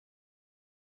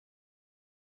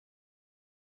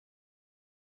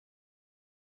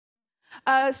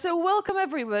So welcome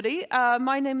everybody.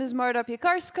 My name is Marta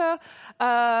Piekarska.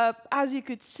 As you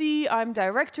could see, I'm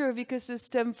Director of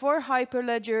Ecosystem for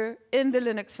Hyperledger in the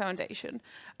Linux Foundation.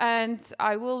 And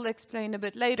I will explain a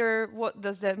bit later what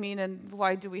does that mean and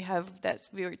why do we have that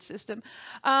weird system.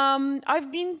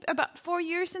 I've been about 4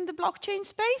 years in the blockchain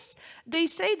space. They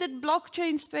say that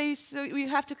blockchain space, so we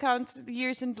have to count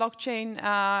years in blockchain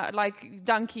like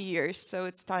donkey years, so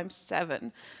it's times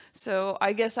 7. So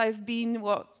I guess I've been,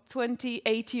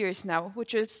 28 years now,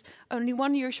 which is only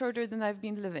 1 year shorter than I've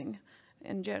been living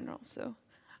in general. So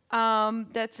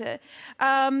that's it.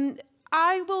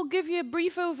 I will give you a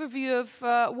brief overview of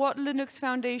what Linux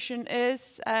Foundation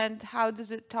is and how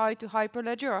does it tie to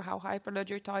Hyperledger, or how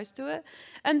Hyperledger ties to it.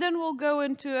 And then we'll go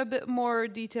into a bit more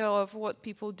detail of what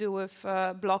people do with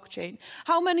blockchain.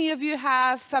 How many of you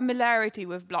have familiarity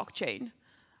with blockchain?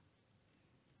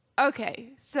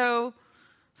 Okay, so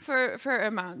fair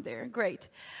amount there, great.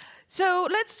 So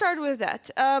let's start with that.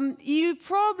 You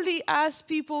probably ask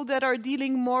people that are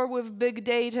dealing more with big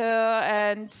data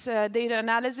and data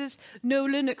analysis, know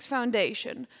Linux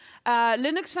Foundation.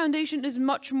 Linux Foundation is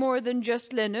much more than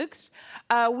just Linux.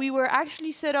 We were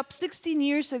actually set up 16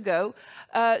 years ago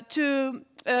to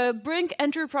bring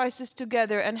enterprises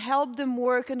together and help them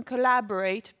work and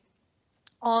collaborate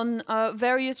on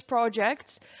various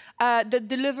projects that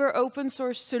deliver open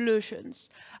source solutions.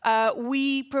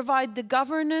 We provide the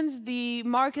governance, the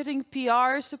marketing,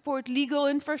 PR support, legal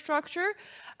infrastructure.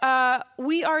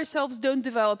 We ourselves don't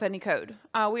develop any code.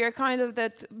 We are kind of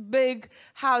that big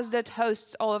house that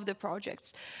hosts all of the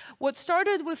projects. What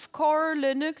started with core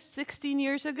Linux 16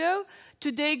 years ago,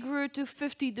 today grew to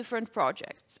 50 different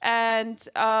projects. And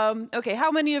okay,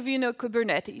 how many of you know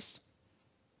Kubernetes?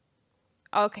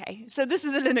 Okay, so this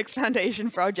is a Linux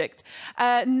Foundation project.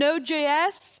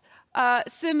 Node.js,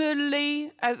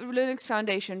 similarly, a Linux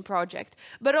Foundation project.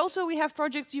 But also we have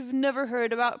projects you've never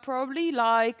heard about probably,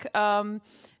 like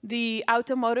the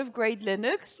automotive-grade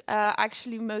Linux.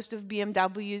 Actually, most of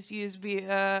BMWs use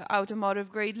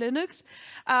automotive-grade Linux.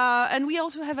 And we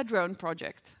also have a drone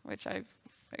project, which I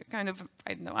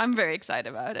don't know, I'm very excited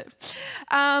about it.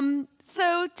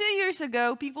 So 2 years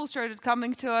ago, people started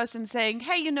coming to us and saying,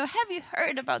 hey, have you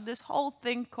heard about this whole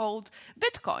thing called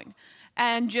Bitcoin?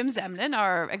 And Jim Zemlin,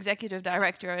 our executive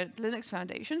director at Linux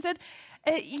Foundation, said,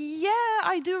 yeah,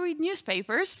 I do read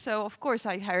newspapers, so of course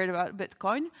I heard about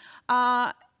Bitcoin.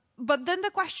 But then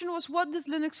the question was, what does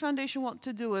Linux Foundation want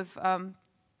to do with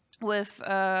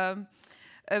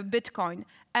Bitcoin?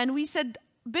 And we said,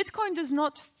 Bitcoin does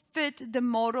not fit the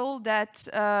model that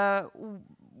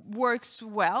works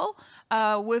well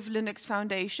with Linux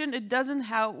Foundation. It doesn't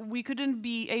we couldn't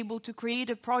be able to create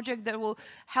a project that will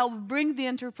help bring the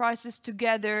enterprises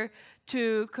together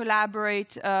to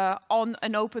collaborate on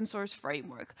an open source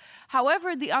framework.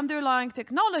 However, the underlying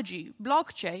technology,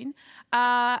 blockchain,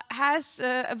 has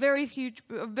a very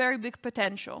big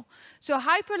potential. So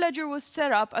Hyperledger was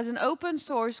set up as an open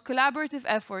source collaborative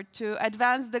effort to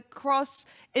advance the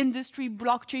cross-industry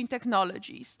blockchain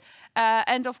technologies.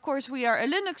 And of course, we are a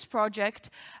Linux project,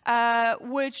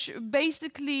 which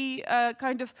basically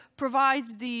kind of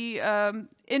provides the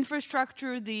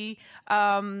infrastructure, the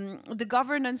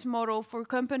governance model for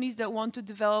companies that want to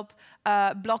develop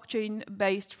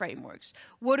blockchain-based frameworks.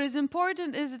 What is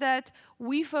important is that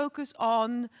we focus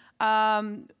on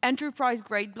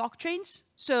enterprise-grade blockchains,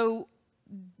 so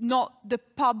not the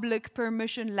public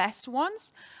permission-less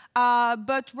ones,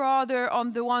 but rather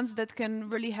on the ones that can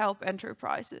really help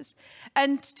enterprises.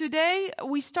 And today,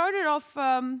 we started off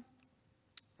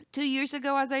 2 years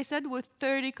ago, as I said, with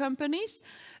 30 companies.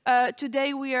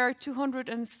 Today, we are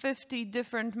 250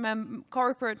 different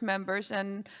corporate members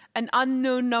and an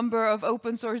unknown number of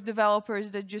open source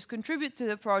developers that just contribute to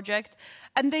the project.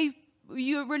 And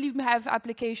you really have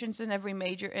applications in every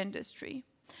major industry.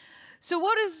 So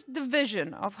what is the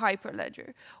vision of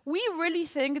Hyperledger? We really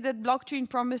think that blockchain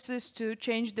promises to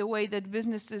change the way that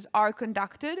businesses are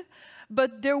conducted,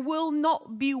 but there will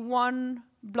not be one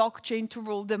blockchain to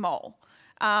rule them all.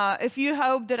 If you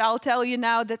hope that I'll tell you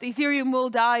now that Ethereum will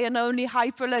die and only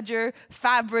Hyperledger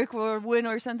Fabric will win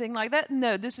or something like that,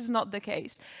 no, this is not the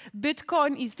case.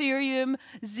 Bitcoin, Ethereum,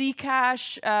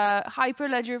 Zcash,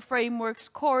 Hyperledger frameworks,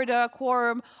 Corda,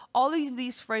 Quorum, all of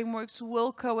these frameworks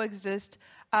will coexist,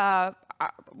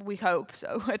 we hope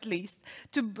so at least,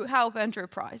 to help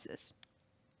enterprises.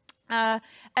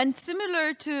 And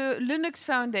similar to Linux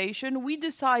Foundation, we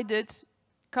decided,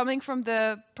 coming from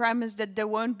the premise that there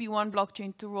won't be one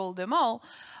blockchain to rule them all,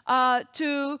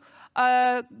 to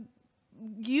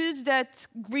use that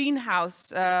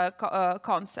greenhouse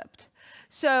concept.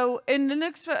 So in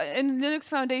Linux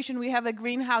Foundation, we have a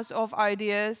greenhouse of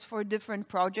ideas for different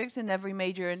projects in every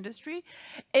major industry.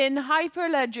 In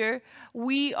Hyperledger,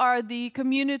 we are the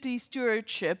community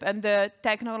stewardship and the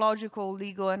technological,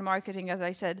 legal, and marketing, as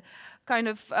I said, kind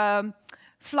of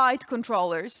flight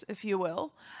controllers, if you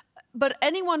will. But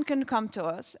anyone can come to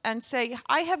us and say,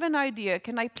 I have an idea,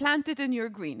 can I plant it in your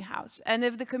greenhouse? And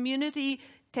if the community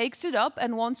takes it up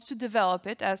and wants to develop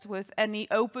it, as with any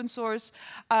open source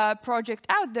project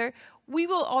out there, we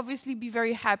will obviously be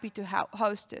very happy to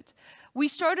host it. We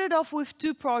started off with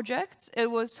 2 projects. It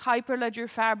was Hyperledger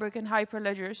Fabric and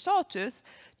Hyperledger Sawtooth.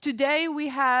 Today we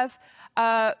have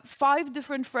 5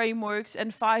 different frameworks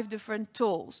and 5 different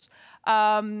tools.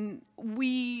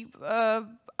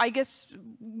 I guess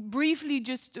briefly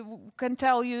just can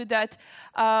tell you that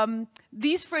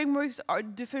these frameworks are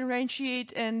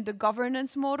differentiate in the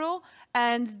governance model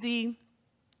and the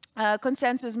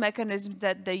consensus mechanisms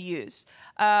that they use.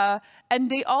 And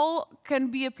they all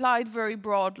can be applied very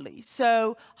broadly.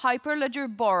 So Hyperledger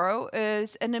Borrow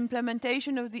is an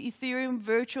implementation of the Ethereum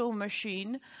virtual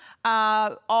machine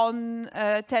on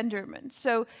Tendermint.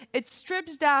 So it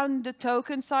strips down the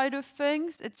token side of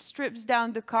things, it strips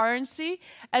down the currency,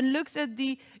 and looks at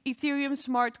the Ethereum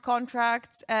smart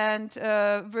contracts and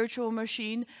virtual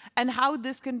machine and how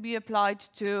this can be applied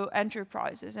to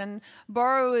enterprises. And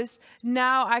Borrow is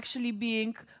now actually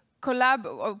being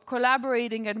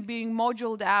collaborating and being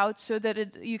moduled out so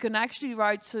that you can actually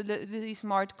write these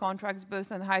smart contracts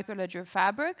both on Hyperledger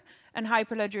Fabric and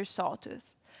Hyperledger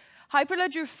Sawtooth.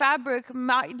 Hyperledger Fabric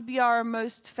might be our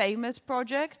most famous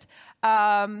project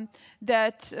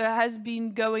that has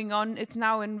been going on. It's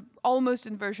now almost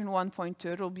in version 1.2.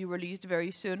 It will be released very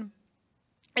soon.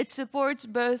 It supports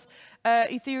both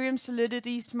Ethereum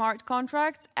Solidity smart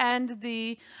contracts and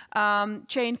the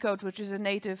chain code, which is a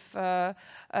native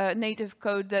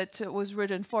code that was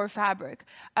written for Fabric.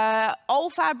 All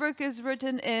Fabric is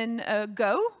written in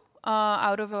Go.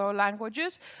 Out of our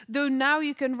languages, though now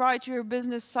you can write your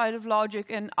business side of logic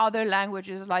in other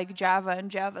languages like Java and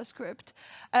JavaScript.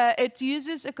 It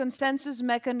uses a consensus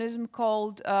mechanism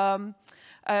called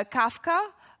Kafka,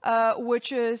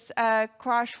 which is a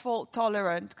crash fault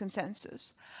tolerant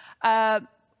consensus.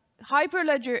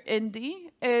 Hyperledger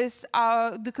Indy is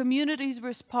the community's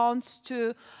response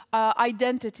to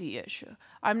identity issue.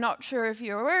 I'm not sure if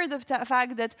you're aware of the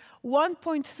fact that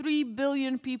 1.3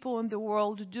 billion people in the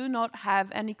world do not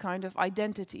have any kind of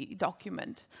identity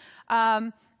document.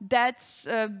 That's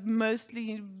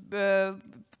mostly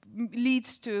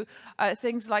leads to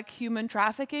things like human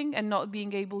trafficking and not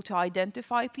being able to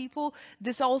identify people.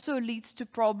 This also leads to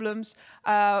problems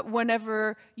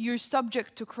whenever you're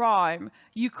subject to crime,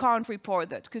 you can't report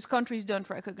that because countries don't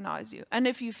recognize you. And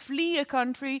if you flee a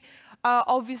country,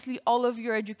 obviously all of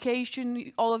your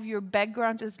education, all of your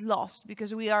background is lost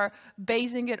because we are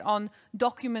basing it on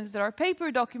documents that are paper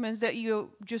documents that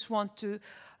you just want to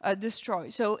destroy.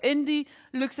 So Indy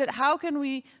looks at how can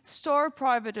we store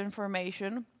private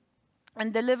information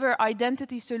and deliver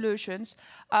identity solutions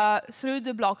through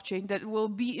the blockchain that will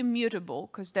be immutable,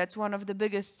 because that's one of the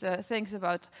biggest things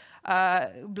about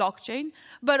blockchain,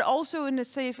 but also in a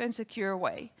safe and secure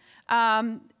way.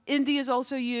 Indy is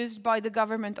also used by the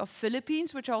government of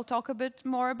Philippines, which I'll talk a bit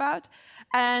more about,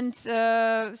 and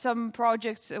some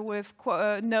projects with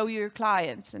Know Your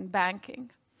Clients and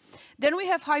banking. Then we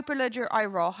have Hyperledger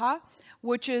Iroha,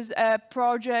 which is a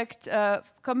project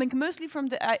coming mostly from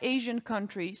the Asian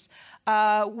countries,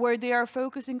 where they are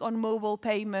focusing on mobile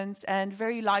payments and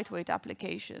very lightweight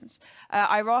applications.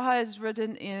 Iroha is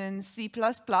written in C++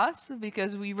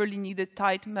 because we really needed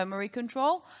tight memory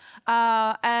control,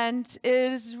 and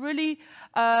is really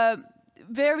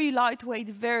very lightweight,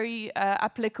 very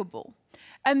applicable.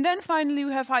 And then finally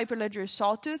we have Hyperledger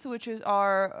Sawtooth, which is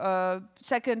our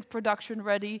second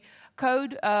production-ready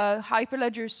code.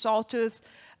 Hyperledger Sawtooth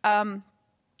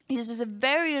uses a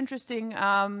very interesting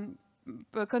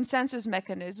consensus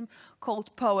mechanism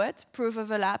called POET, Proof of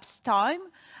Elapsed Time,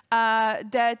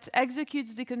 that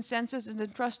executes the consensus in the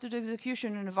trusted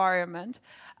execution environment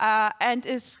and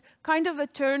is kind of a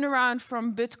turnaround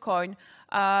from Bitcoin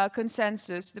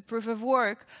consensus, the proof of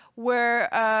work,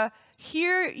 where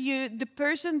here, the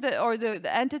person that, or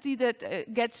the entity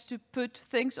that gets to put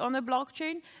things on a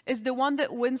blockchain is the one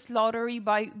that wins lottery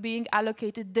by being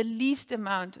allocated the least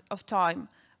amount of time,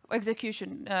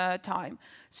 execution time.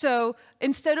 So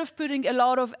instead of putting a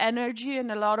lot of energy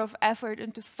and a lot of effort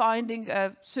into finding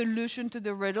a solution to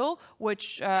the riddle,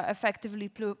 which effectively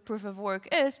proof of work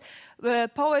is,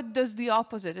 POET does the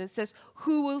opposite. It says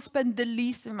who will spend the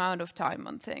least amount of time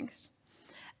on things.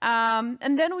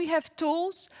 And then we have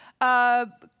tools.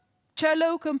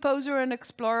 Cello, Composer, and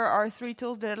Explorer are 3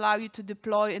 tools that allow you to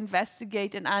deploy,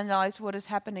 investigate, and analyze what is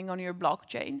happening on your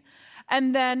blockchain.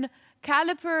 And then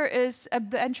Caliper is a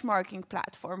benchmarking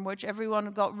platform, which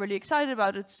everyone got really excited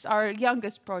about. It's our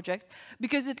youngest project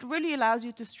because it really allows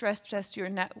you to stress test your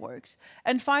networks.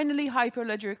 And finally,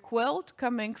 Hyperledger Quilt,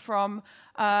 coming from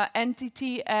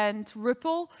Entity and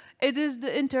Ripple. It is the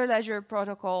Interledger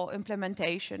protocol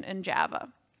implementation in Java.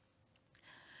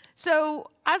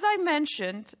 So, as I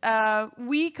mentioned,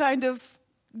 we kind of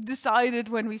decided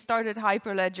when we started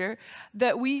Hyperledger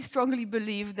that we strongly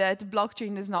believe that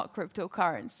blockchain is not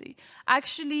cryptocurrency.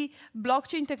 Actually,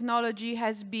 blockchain technology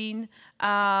has been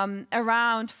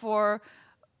around for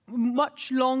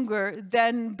much longer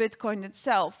than Bitcoin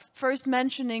itself. First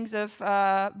mentionings of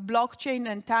blockchain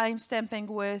and timestamping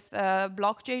with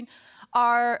blockchain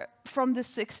are from the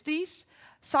 60s.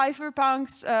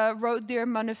 Cypherpunks wrote their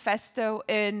manifesto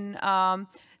in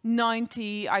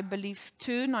 93,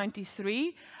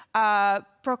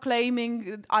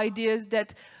 proclaiming ideas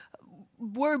that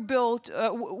were built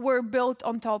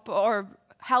on top or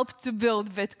helped to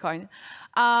build Bitcoin.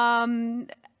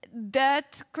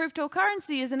 That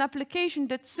cryptocurrency is an application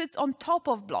that sits on top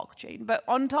of blockchain, but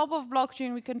on top of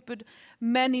blockchain we can put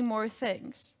many more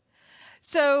things.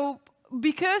 So,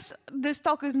 because this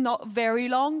talk is not very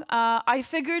long, I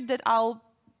figured that I'll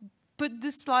put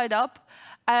this slide up,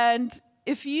 and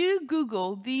if you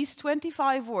Google these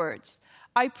 25 words,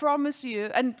 I promise you,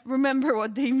 and remember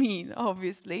what they mean,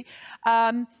 obviously,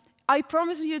 I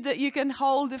promise you that you can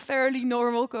hold a fairly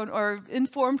normal or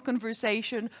informed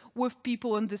conversation with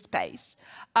people in the space.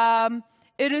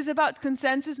 It is about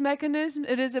consensus mechanism,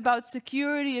 it is about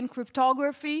security and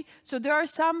cryptography, so there are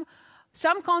some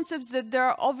concepts that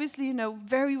are obviously,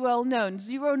 very well known.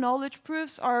 Zero knowledge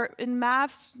proofs are in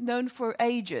maths known for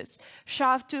ages.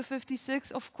 SHA-256,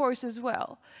 of course, as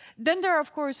well. Then there are,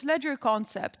 of course, ledger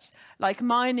concepts like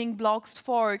mining, blocks,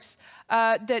 forks,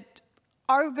 that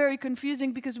are very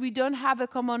confusing because we don't have a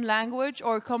common language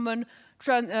or common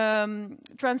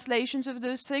translations of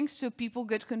those things, so people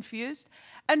get confused.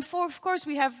 And of course,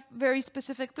 we have very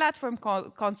specific platform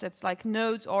concepts like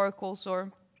nodes, oracles,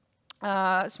 or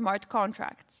smart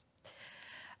contracts.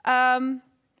 Why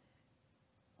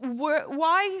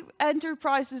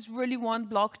enterprises really want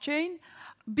blockchain?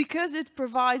 Because it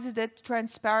provides that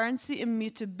transparency,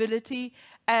 immutability,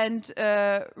 and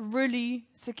really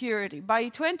security. By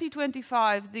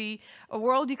 2025, the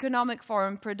World Economic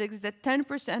Forum predicts that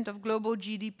 10% of global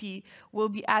GDP will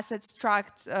be assets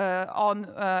tracked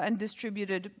and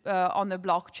distributed on a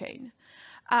blockchain.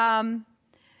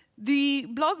 The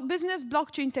business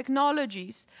blockchain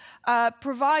technologies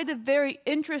provide a very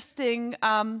interesting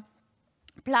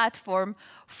platform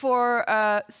for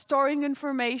storing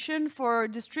information, for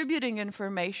distributing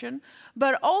information,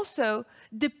 but also,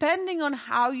 depending on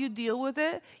how you deal with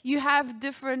it, you have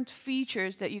different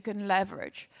features that you can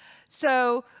leverage.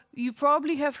 So you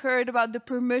probably have heard about the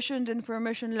permissioned and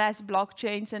permissionless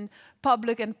blockchains and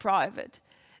public and private.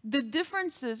 The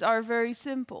differences are very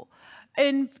simple.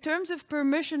 In terms of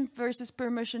permission versus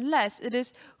permissionless, it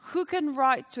is who can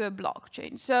write to a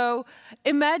blockchain. So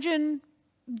imagine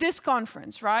this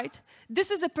conference, right?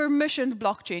 This is a permissioned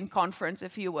blockchain conference,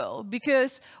 if you will,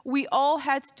 because we all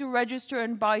had to register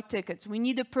and buy tickets. We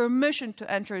need a permission to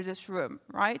enter this room,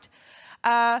 right?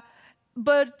 If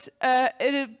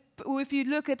you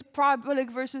look at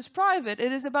public versus private,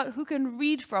 it is about who can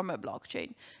read from a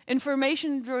blockchain.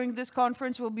 Information during this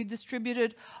conference will be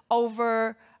distributed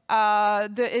over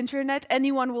the internet.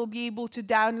 Anyone will be able to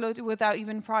download it without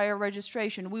even prior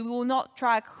registration. We will not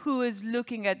track who is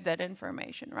looking at that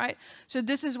information, right? So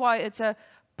this is why it's a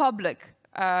public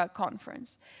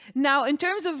conference. Now, in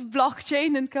terms of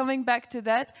blockchain, and coming back to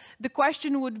that, the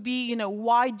question would be,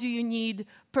 why do you need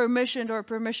permissioned or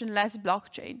permissionless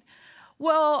blockchain?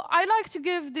 Well, I like to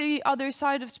give the other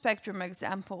side of spectrum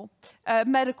example,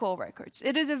 medical records.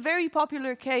 It is a very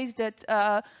popular case that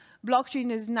blockchain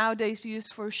is nowadays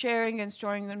used for sharing and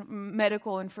storing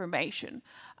medical information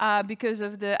because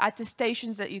of the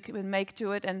attestations that you can make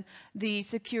to it and the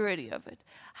security of it.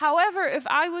 However, if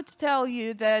I would tell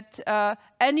you that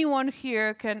anyone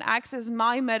here can access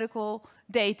my medical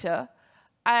data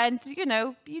and,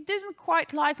 you didn't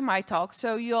quite like my talk,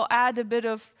 so you'll add a bit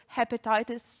of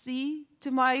hepatitis C to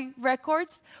my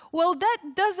records, well, that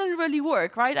doesn't really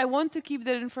work, right? I want to keep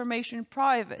that information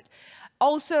private.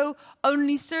 Also,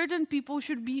 only certain people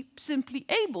should be simply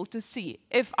able to see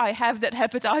if I have that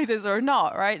hepatitis or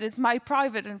not, right? It's my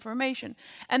private information.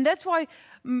 And that's why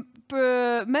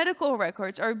medical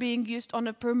records are being used on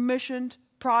a permissioned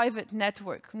private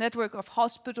network of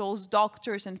hospitals,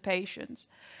 doctors, and patients.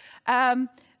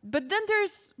 But then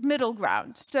there's middle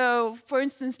ground. So, for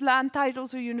instance, land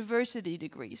titles or university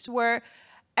degrees, where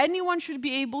anyone should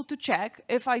be able to check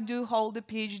if I do hold a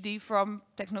PhD from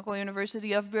Technical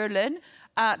University of Berlin,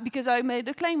 because I made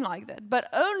a claim like that. But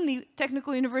only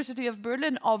Technical University of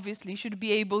Berlin, obviously, should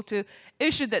be able to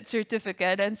issue that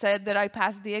certificate and say that I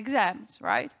passed the exams,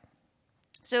 right?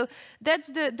 So that's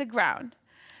the ground.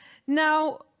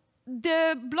 Now,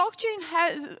 the blockchain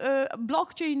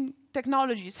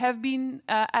technologies have been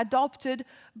adopted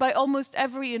by almost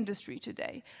every industry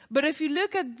today. But if you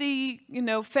look at the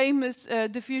famous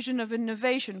diffusion of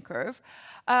innovation curve,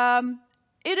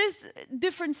 it is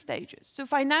different stages. So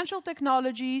financial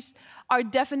technologies are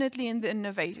definitely in the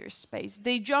innovator space.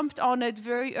 They jumped on it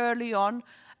very early on,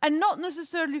 and not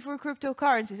necessarily for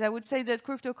cryptocurrencies. I would say that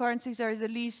cryptocurrencies are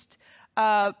the least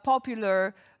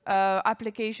popular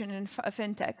application in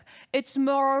fintech. It's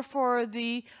more for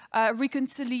the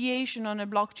reconciliation on a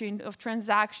blockchain of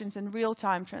transactions and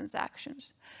real-time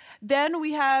transactions. Then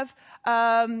we have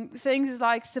things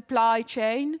like supply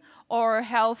chain or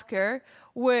healthcare,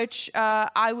 which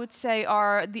I would say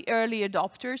are the early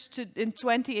adopters. In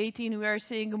 2018, we are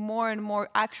seeing more and more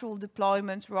actual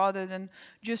deployments rather than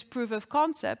just proof of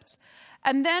concepts.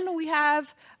 And then we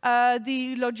have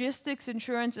the logistics,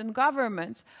 insurance, and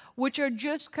government, which are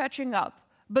just catching up.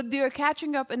 But they are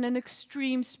catching up in an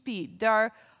extreme speed. There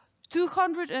are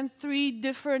 203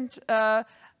 different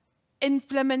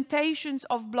implementations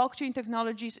of blockchain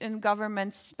technologies in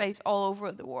government space all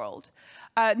over the world.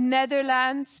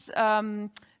 Netherlands,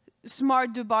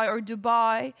 Smart Dubai or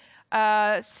Dubai,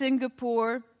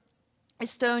 Singapore,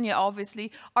 Estonia,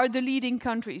 obviously, are the leading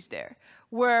countries there.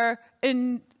 Where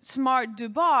in Smart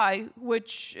Dubai,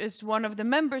 which is one of the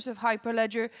members of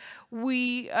Hyperledger,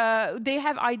 they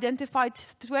have identified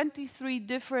 23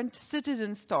 different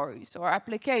citizen stories or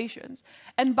applications.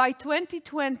 And by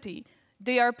 2020,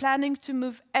 they are planning to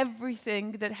move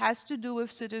everything that has to do with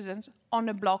citizens on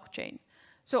a blockchain.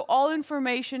 So all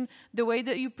information, the way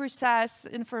that you process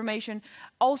information,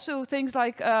 also things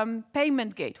like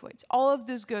payment gateways, all of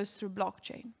this goes through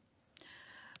blockchain.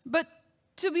 But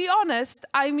to be honest,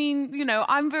 I mean,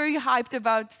 I'm very hyped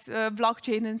about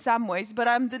blockchain in some ways, but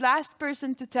I'm the last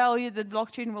person to tell you that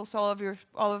blockchain will solve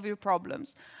all of your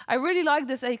problems. I really like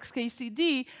this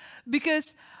XKCD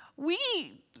because we,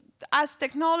 as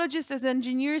technologists, as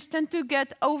engineers, tend to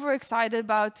get overexcited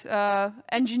about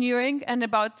engineering and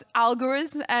about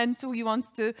algorithms, and we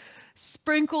want to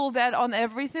sprinkle that on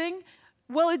everything.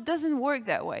 Well, it doesn't work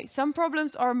that way. Some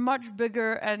problems are much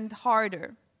bigger and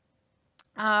harder.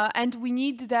 And we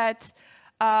need that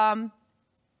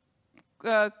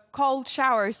cold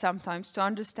shower sometimes to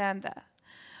understand that.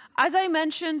 As I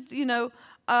mentioned,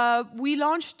 we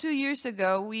launched 2 years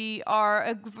ago. We are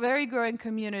a very growing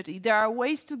community. There are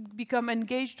ways to become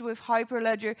engaged with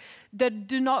Hyperledger that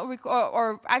do not require,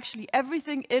 or actually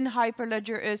everything in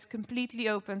Hyperledger is completely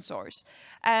open source.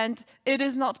 And it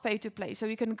is not pay to play. So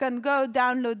you can go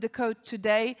download the code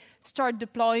today, start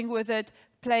deploying with it,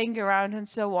 playing around, and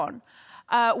so on.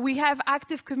 We have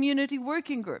active community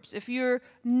working groups. If you're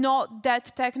not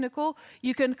that technical,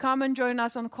 you can come and join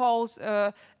us on calls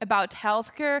about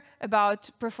healthcare, about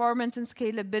performance and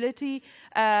scalability,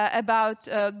 about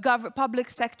public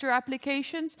sector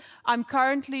applications. I'm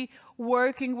currently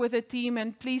working with a team,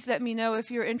 and please let me know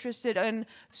if you're interested in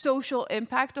social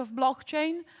impact of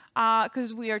blockchain,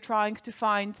 because we are trying to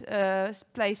find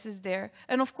places there.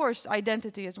 And of course,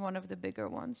 identity is one of the bigger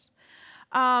ones.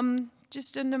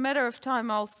 Just in a matter of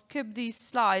time, I'll skip these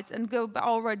slides and go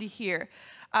already here,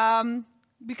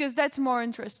 because that's more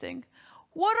interesting.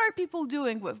 What are people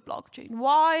doing with blockchain?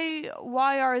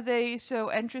 Why are they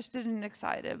so interested and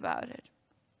excited about it?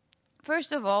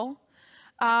 First of all,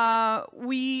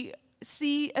 we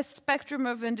see a spectrum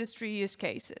of industry use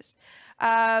cases,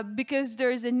 because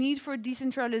there is a need for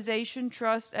decentralization,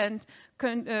 trust, and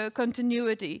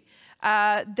continuity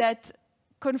that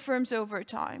confirms over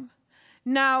time.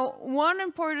 Now, one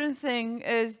important thing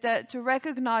is that to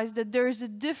recognize that there is a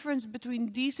difference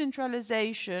between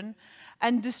decentralization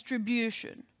and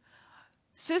distribution.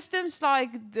 Systems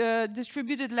like the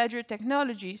distributed ledger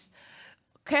technologies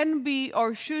can be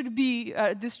or should be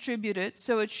distributed,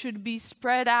 so it should be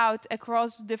spread out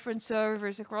across different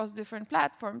servers, across different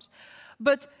platforms.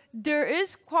 But there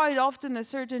is quite often a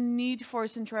certain need for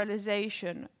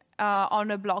centralization on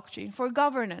a blockchain for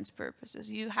governance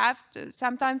purposes.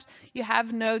 Sometimes you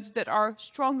have nodes that are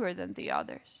stronger than the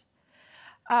others.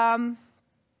 And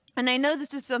I know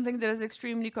this is something that is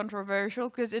extremely controversial,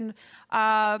 because in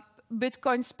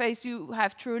Bitcoin space, you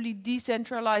have truly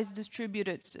decentralized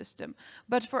distributed system.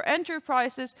 But for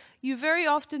enterprises, you very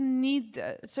often need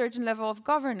a certain level of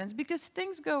governance because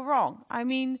things go wrong. I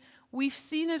mean, we've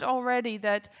seen it already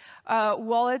that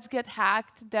wallets get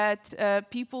hacked, that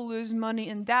people lose money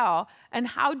in DAO. And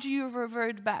how do you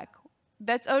revert back?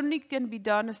 That's only can be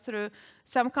done through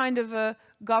some kind of a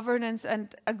governance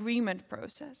and agreement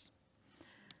process.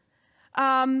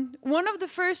 One of the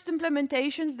first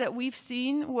implementations that we've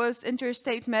seen was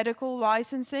interstate medical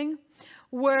licensing,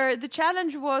 where the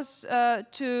challenge was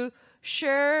to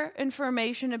share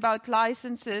information about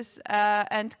licenses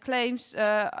and claims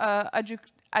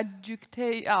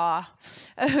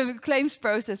claims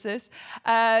processes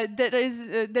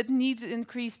that needs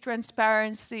increased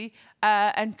transparency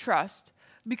and trust.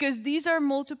 Because these are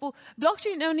multiple,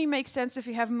 blockchain only makes sense if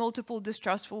you have multiple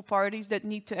distrustful parties that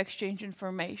need to exchange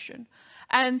information.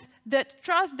 And that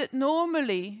trust that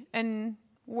normally in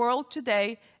world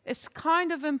today is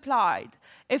kind of implied.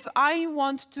 If I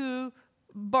want to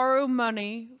borrow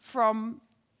money from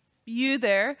you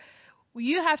there,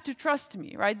 you have to trust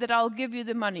me, right? That I'll give you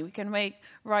the money. We can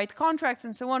write contracts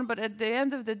and so on, but at the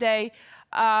end of the day,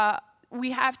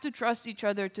 we have to trust each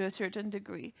other to a certain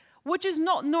degree, which is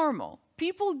not normal.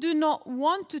 People do not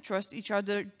want to trust each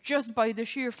other just by the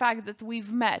sheer fact that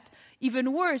we've met.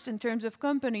 Even worse, in terms of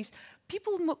companies,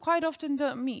 people quite often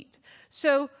don't meet.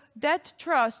 So that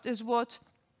trust is what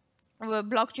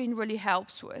blockchain really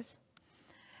helps with.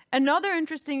 Another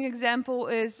interesting example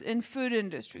is in food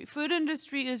industry. Food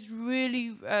industry is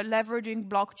really leveraging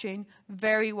blockchain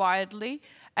very widely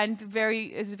and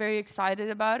is very excited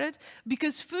about it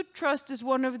because food trust is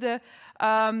one of the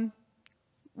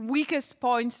weakest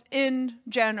points in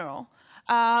general.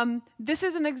 This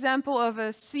is an example of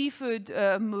a seafood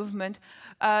movement.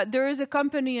 There is a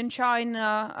company in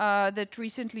China that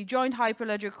recently joined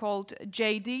Hyperledger called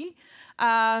JD.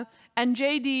 And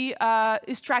JD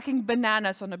is tracking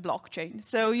bananas on a blockchain.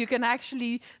 So you can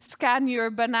actually scan your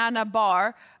banana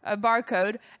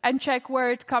barcode and check where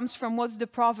it comes from, what's the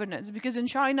provenance. Because in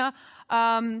China,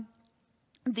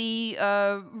 the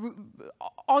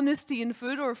honesty in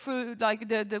food or food, like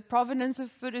the provenance of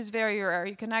food is very rare.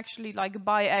 You can actually like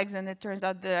buy eggs and it turns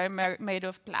out they're made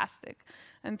of plastic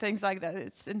and things like that.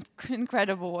 It's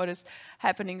incredible what is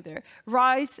happening there.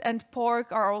 Rice and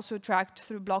pork are also tracked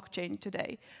through blockchain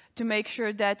today to make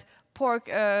sure that pork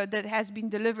that has been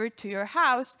delivered to your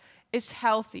house is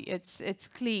healthy, it's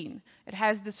clean, it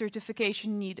has the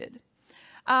certification needed.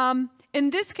 In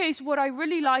this case, what I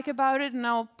really like about it, and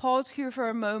I'll pause here for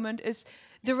a moment, is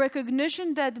the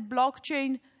recognition that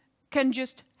blockchain can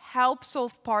just help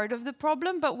solve part of the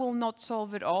problem, but will not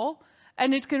solve it all.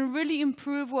 And it can really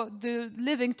improve what the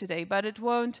living today, but it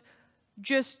won't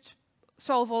just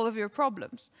solve all of your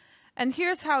problems. And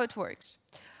here's how it works.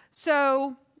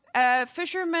 So a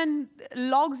fisherman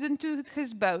logs into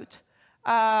his boat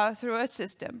through a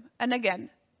system. And again,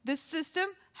 this system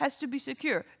has to be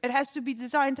secure. It has to be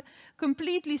designed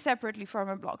completely separately from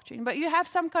a blockchain. But you have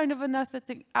some kind of an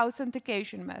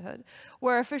authentication method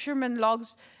where a fisherman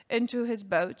logs into his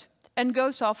boat and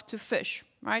goes off to fish,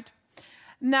 right?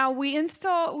 Now we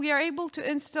are able to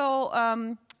install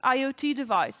IoT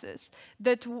devices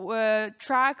that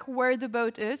track where the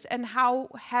boat is and how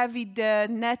heavy the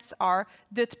nets are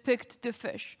that picked the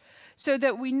fish, so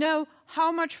that we know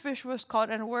how much fish was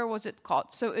caught and where was it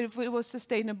caught, so if it was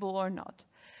sustainable or not.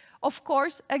 Of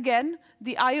course, again,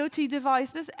 the IoT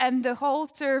devices and the whole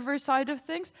server side of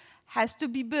things has to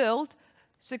be built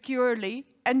securely,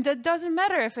 and that doesn't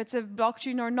matter if it's a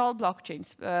blockchain or not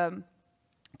blockchain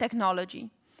technology.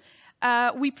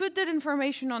 We put that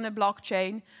information on a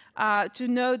blockchain to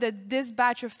know that this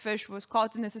batch of fish was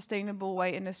caught in a sustainable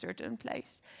way in a certain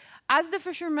place. As the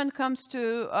fisherman comes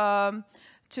to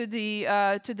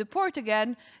the port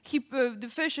again, the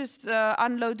fish is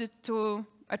unloaded to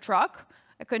a truck,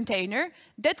 a container.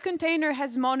 That container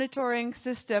has monitoring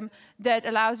system that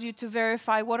allows you to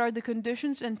verify what are the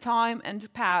conditions and time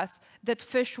and path that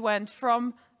fish went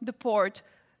from the port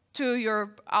to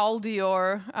your Aldi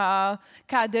or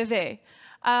KaDeWe.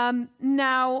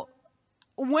 Now,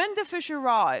 when the fish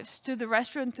arrives to the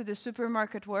restaurant, to the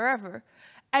supermarket, wherever,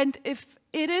 and if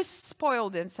it is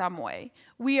spoiled in some way,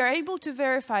 we are able to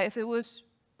verify if it was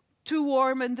too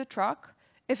warm in the truck,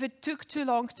 if it took too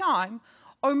long time,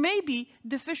 or maybe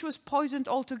the fish was poisoned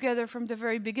altogether from the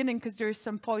very beginning because there is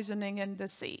some poisoning in the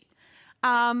sea.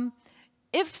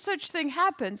 If such thing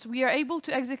happens, we are able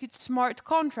to execute smart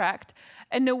contract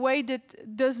in a way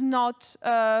that does not,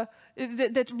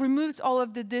 that removes all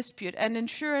of the dispute, and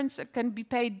insurance can be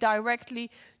paid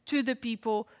directly to the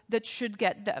people that should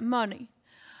get that money.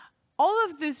 all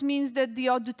of this means that the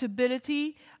auditability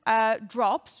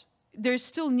drops. There's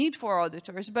still need for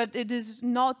auditors, but it is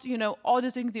not, you know,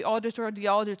 auditing the auditor.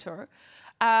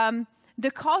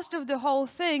 The cost of the whole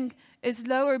thing is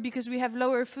lower because we have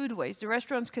lower food waste. The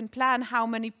restaurants can plan how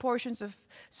many portions of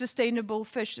sustainable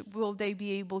fish will they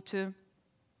be able to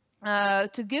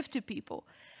give to people.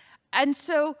 And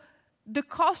so the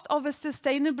cost of a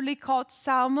sustainably caught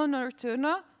salmon or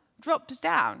tuna drops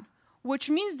down, which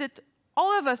means that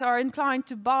all of us are inclined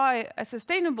to buy a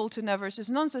sustainable tuna versus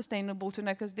non-sustainable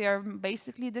tuna because they are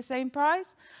basically the same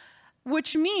price,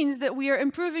 which means that we are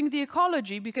improving the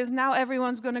ecology because now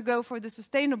everyone's going to go for the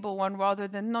sustainable one rather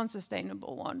than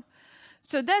non-sustainable one.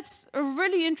 So that's a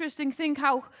really interesting thing,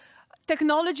 how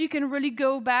technology can really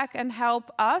go back and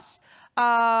help us,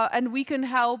 and we can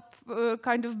help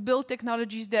kind of build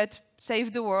technologies that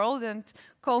save the world. And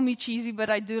call me cheesy, but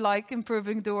I do like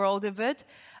improving the world a bit.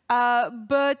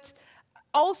 But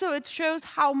also, it shows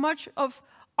how much of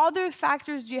other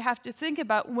factors you have to think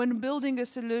about when building a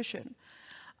solution.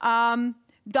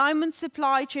 Diamond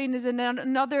supply chain is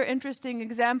another interesting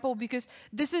example because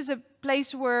this is a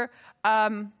place where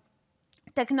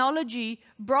technology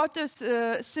brought us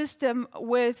a system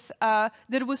with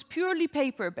that was purely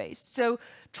paper-based. So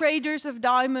traders of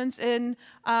diamonds in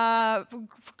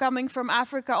coming from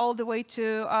Africa all the way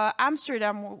to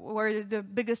Amsterdam, where the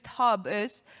biggest hub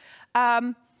is,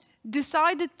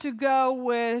 decided to go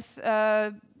with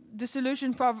the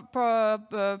solution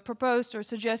proposed or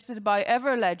suggested by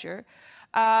Hyperledger,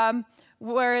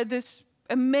 where this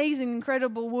amazing,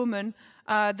 incredible woman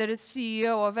that is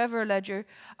CEO of Hyperledger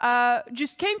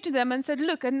just came to them and said,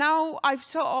 look, and now I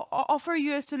offer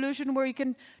you a solution where you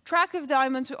can track if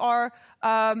diamonds are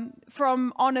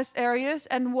from honest areas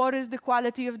and what is the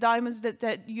quality of diamonds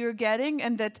that you're getting,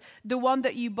 and that the one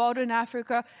that you bought in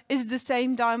Africa is the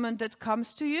same diamond that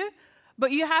comes to you,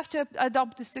 but you have to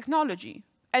adopt this technology.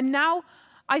 And now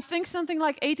I think something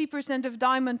like 80% of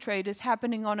diamond trade is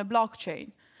happening on a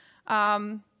blockchain.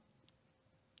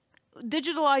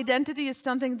 Digital identity is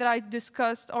something that I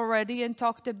discussed already and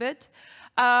talked a bit.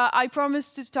 I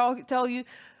promised to tell you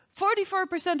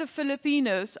 44% of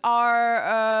Filipinos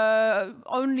are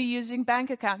only using bank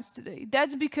accounts today.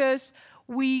 That's because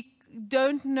we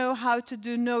don't know how to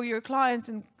do know your clients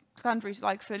in countries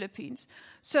like Philippines.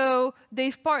 So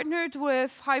they've partnered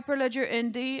with Hyperledger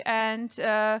Indy and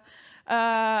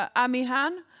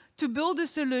Amihan to build a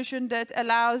solution that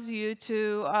allows you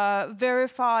to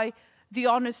verify the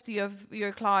honesty of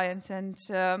your clients and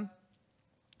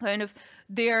kind of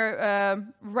their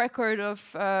record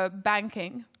of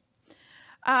banking.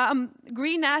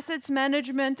 Green assets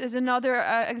management is another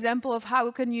example of how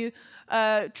can you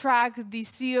track the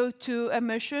CO2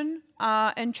 emission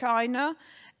in China,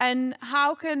 and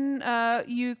how can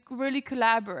you really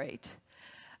collaborate.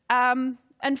 And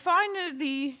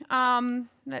finally,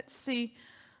 let's see,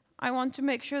 I want to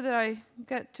make sure that I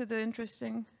get to the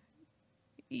interesting,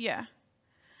 yeah.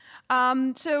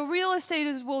 So real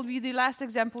estate will be the last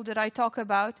example that I talk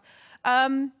about.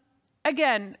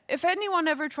 Again, if anyone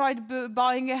ever tried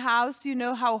buying a house, you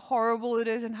know how horrible it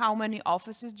is and how many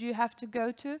offices do you have to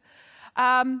go to.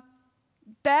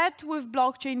 That with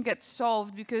blockchain gets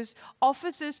solved because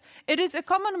offices, it is a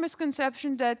common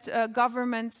misconception that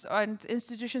governments and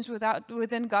institutions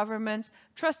within governments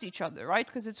trust each other, right?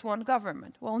 Because it's one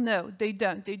government. Well, no, they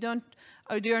don't.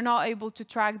 They are not able to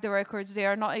track the records. They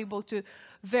are not able to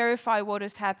verify what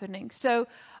is happening. So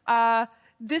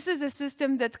this is a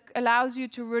system that allows you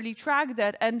to really track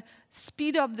that and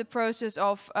speed up the process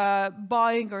of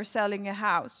buying or selling a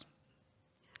house.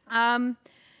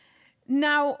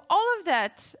 Now, all of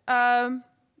that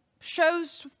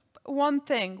shows one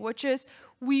thing, which is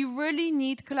we really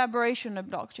need collaboration in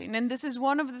blockchain. And this is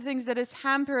one of the things that is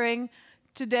hampering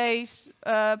today's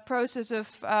process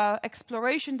of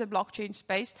exploration the blockchain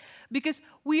space, because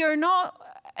we are not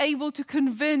able to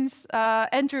convince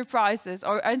enterprises,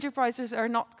 or enterprises are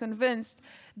not convinced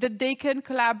that they can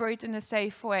collaborate in a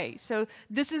safe way. So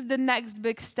this is the next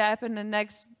big step and the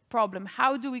next problem.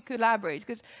 How do we collaborate?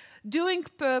 Because doing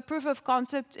proof of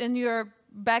concept in your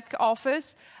back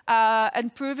office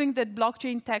and proving that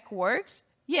blockchain tech works,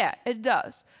 yeah, it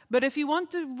does. But if you want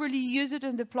to really use it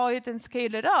and deploy it and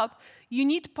scale it up, you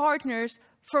need partners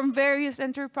from various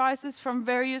enterprises, from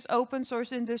various open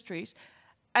source industries.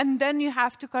 And then you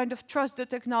have to kind of trust the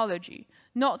technology.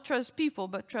 Not trust people,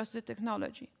 but trust the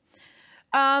technology.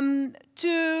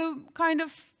 To kind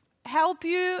of help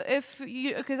you,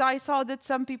 because I saw that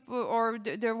some people, or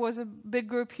there was a big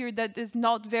group here that is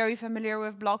not very familiar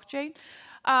with blockchain.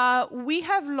 we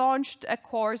have launched a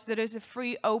course that is a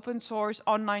free open source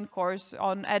online course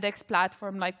on edX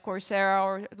platform like Coursera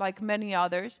or like many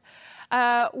others,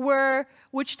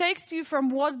 which takes you from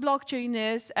what blockchain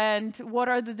is and what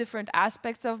are the different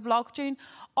aspects of blockchain,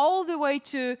 all the way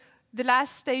to the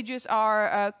last stages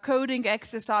are coding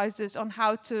exercises on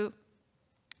how to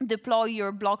deploy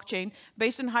your blockchain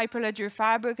based on Hyperledger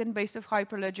Fabric and based on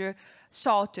Hyperledger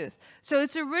Sawtooth. So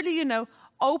it's a really,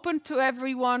 open to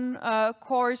everyone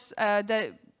course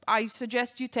that I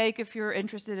suggest you take if you're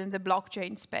interested in the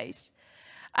blockchain space.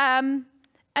 And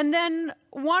then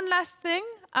one last thing,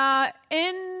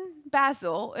 in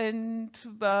Basel, in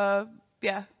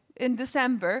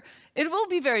December, it will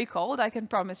be very cold, I can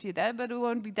promise you that, but it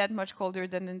won't be that much colder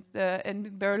than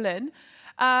in Berlin.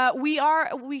 We are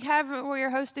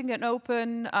hosting an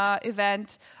open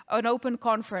event, an open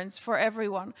conference for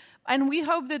everyone. And we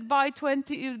hope that by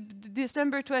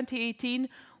December 2018,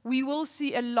 we will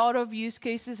see a lot of use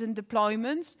cases and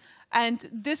deployments. And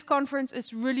this conference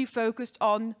is really focused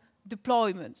on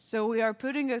deployments. So we are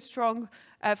putting a strong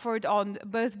effort on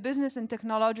both business and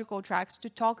technological tracks to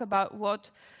talk about what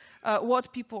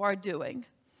people are doing.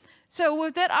 So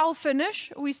with that, I'll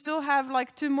finish. We still have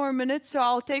like 2 more minutes, so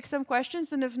I'll take some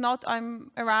questions, and if not,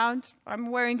 I'm around.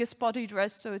 I'm wearing a spotty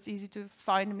dress, so it's easy to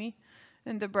find me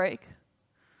in the break.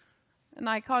 And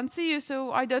I can't see you,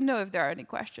 so I don't know if there are any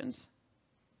questions.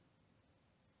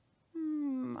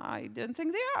 I don't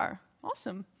think there are.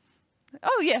 Awesome.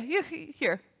 Oh yeah, you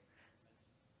here.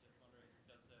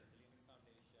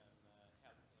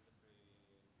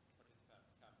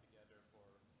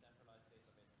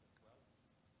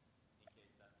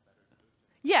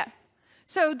 Yeah,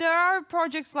 so there are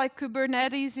projects like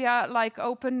Kubernetes, like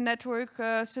Open Network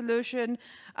Solution,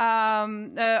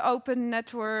 Open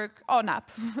Network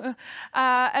ONAP.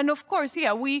 And of course,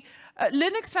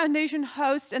 Linux Foundation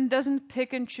hosts and doesn't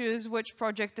pick and choose which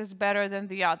project is better than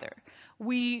the other.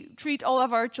 We treat all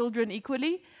of our children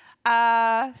equally.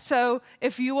 So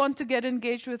if you want to get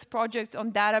engaged with projects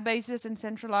on databases and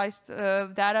centralized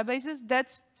databases,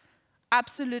 that's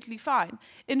absolutely fine.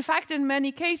 In fact, in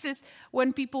many cases,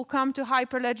 when people come to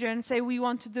Hyperledger and say we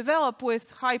want to develop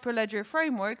with Hyperledger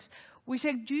frameworks, we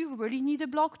say, do you really need a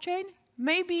blockchain?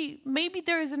 Maybe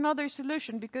there is another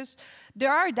solution, because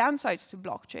there are downsides to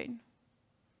blockchain.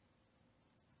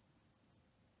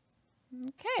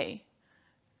 Okay,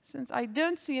 since I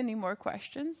don't see any more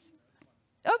questions.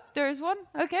 Oh, there is one.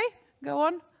 Okay, go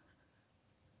on.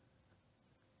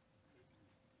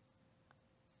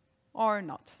 Or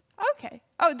not. Okay.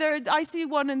 Oh, there, I see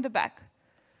one in the back.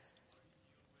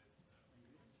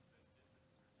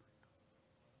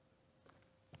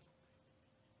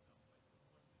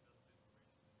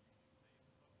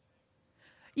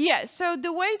 Yeah, so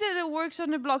the way that it works on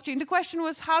the blockchain, the question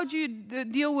was, how do you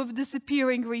deal with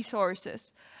disappearing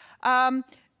resources?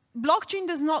 Blockchain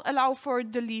does not allow for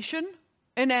deletion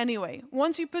in any way.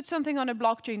 Once you put something on a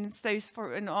blockchain, it stays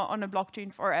on a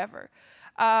blockchain forever.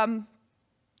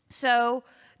 So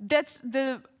that's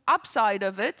the upside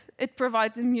of it. It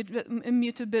provides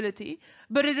immutability,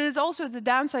 but it is also the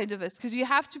downside of it, because you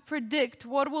have to predict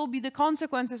what will be the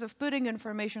consequences of putting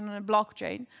information on a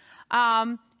blockchain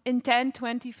in 10,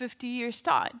 20, 50 years'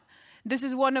 time. This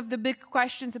is one of the big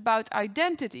questions about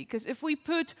identity, because if we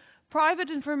put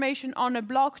private information on a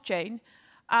blockchain,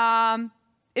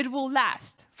 it will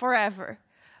last forever,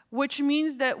 which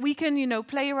means that we can,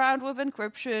 play around with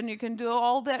encryption, you can do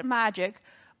all that magic,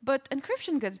 but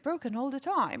encryption gets broken all the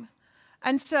time.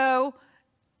 And so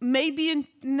maybe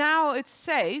now it's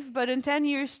safe, but in 10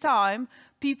 years' time,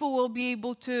 people will be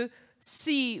able to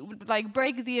see,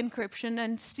 break the encryption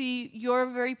and see your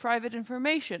very private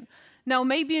information. Now,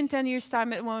 maybe in 10 years'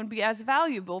 time, it won't be as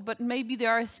valuable, but maybe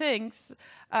there are things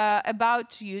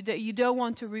about you that you don't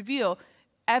want to reveal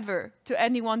ever to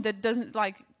anyone that doesn't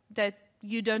that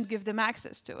you don't give them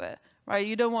access to it, right?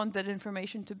 You don't want that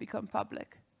information to become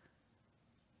public.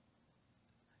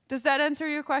 Does that answer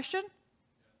your question?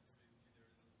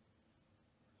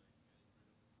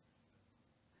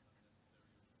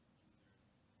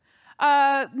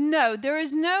 No, there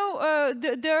is no.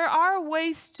 There are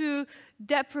ways to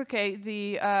deprecate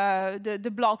the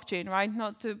blockchain, right?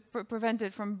 Not to prevent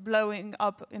it from blowing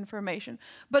up information.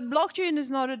 But blockchain is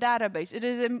not a database. It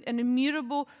is an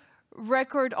immutable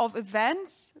record of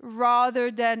events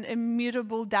rather than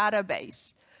immutable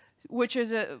database, which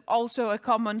is also a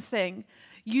common thing.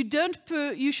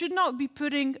 You should not be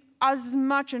putting as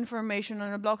much information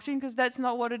on a blockchain, because that's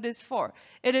not what it is for.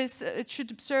 It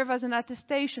should serve as an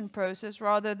attestation process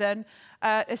rather than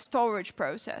a storage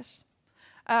process.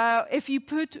 If you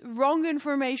put wrong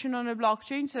information on a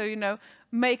blockchain, so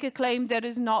make a claim that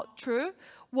is not true.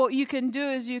 What you can do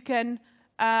is you can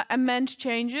amend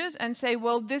changes and say,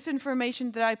 well, this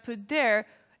information that I put there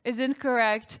is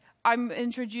incorrect. I'm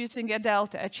introducing a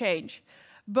delta, a change.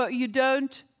 But you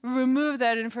don't remove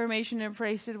that information and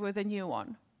replace it with a new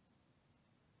one.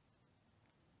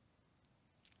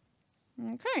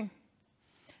 Okay.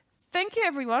 Thank you,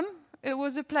 everyone. It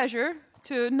was a pleasure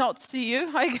to not see you,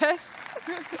 I guess.